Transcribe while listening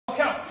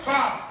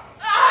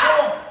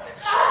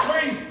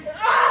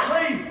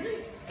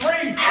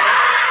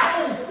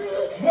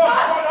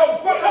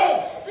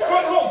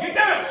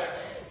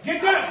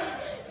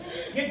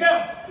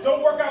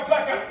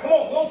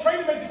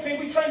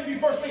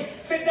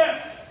down.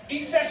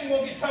 Each session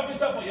gonna get tougher and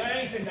tougher. Y'all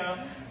ain't sitting down.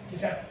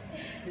 Get down.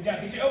 Get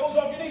down. Get your elbows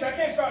off your knees. I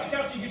can't start to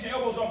count till you get your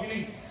elbows off your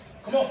knees.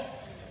 Come on.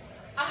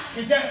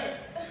 Get down.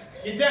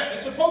 Get down.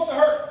 It's supposed to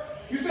hurt.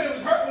 You said it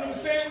was hurt when you were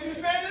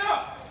standing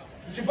up.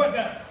 Get your butt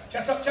down.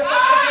 Chest up, chest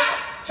up, chest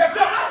up. Chest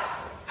up.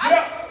 Get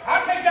up.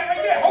 I'll take that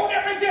right there. Hold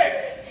that right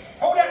there.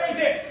 Hold that right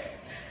there.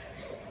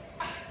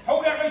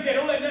 Hold that right there.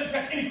 Don't let nothing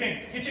touch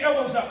anything. Get your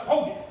elbows up.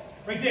 Hold it.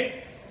 Right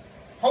there.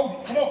 Hold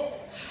it. Come on.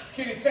 This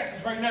kid in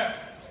Texas right now.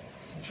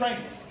 He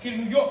training. Kid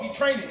in New York, he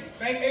training.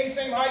 Same age,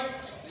 same height,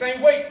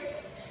 same weight.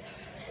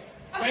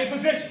 Same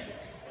position.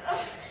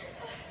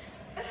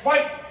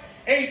 Fight.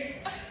 8,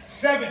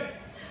 7,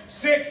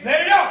 6.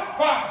 Let it out.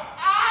 5,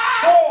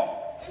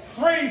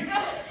 4, 3,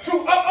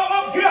 2.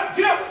 Up. Get up.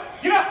 Get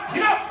up. Get up.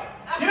 Get up.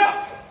 Get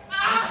up.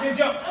 10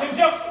 jumps. 10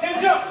 jumps.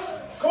 10 jumps.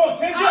 Come on.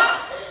 10 jumps.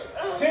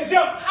 10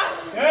 jumps.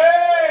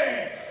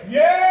 Yeah.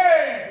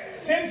 Yeah.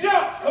 10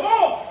 jumps. Come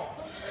on.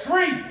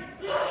 3,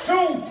 2,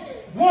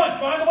 1.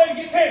 Find a way to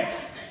get 10.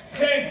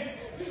 10,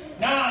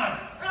 9.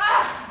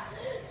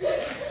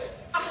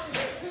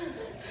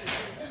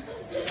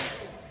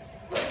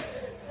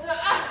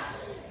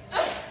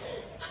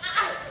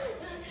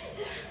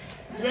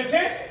 You at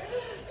 10?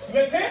 You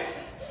at 10?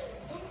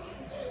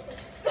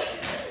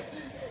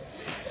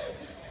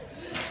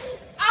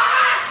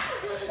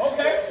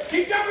 Okay.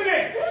 Keep jumping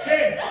in.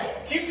 10.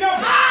 Keep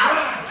jumping.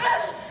 9.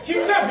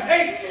 Keep jumping.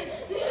 8,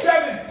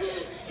 7,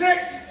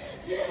 6,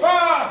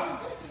 5,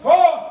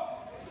 4,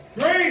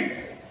 3,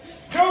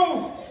 2,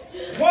 1.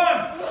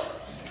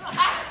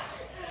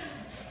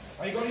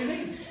 Why you go to your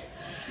knees?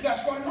 You got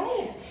to squat and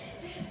hold.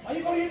 Why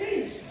you go to your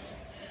knees?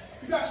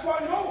 You got to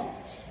squat and hold.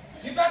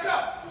 Get back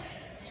up.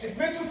 It's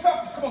mental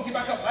toughness. Come on, get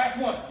back up. Last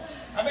one.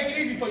 I make it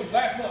easy for you.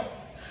 Last one.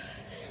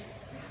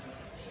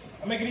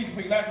 I make it easy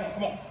for you. Last one.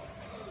 Come on.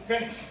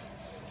 Finish.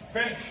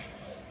 Finish.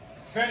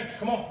 Finish.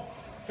 Come on.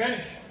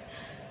 Finish.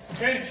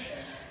 Finish.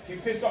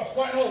 Get pissed off.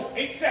 Squat and hold.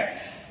 8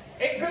 seconds.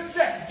 8 good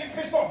seconds. Get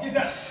pissed off. Get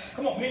down.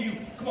 Come on, me and you.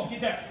 Come on,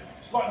 get down.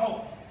 Squat and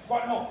hold.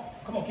 Squat and hold.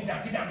 Come on, get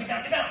down. Get down. Get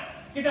down. Get down.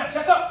 Get down.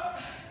 Chest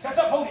up. Chest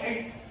up. Hold it.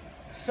 8,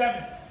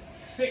 7,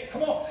 6.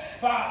 Come on.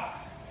 5,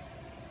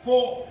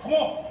 4. Come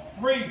on.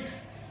 3,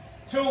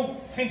 2.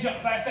 10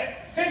 jumps. Last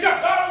set. 10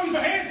 jumps. Don't use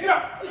your hands. Get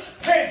up.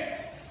 10,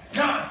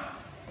 9,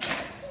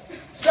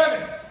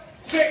 7.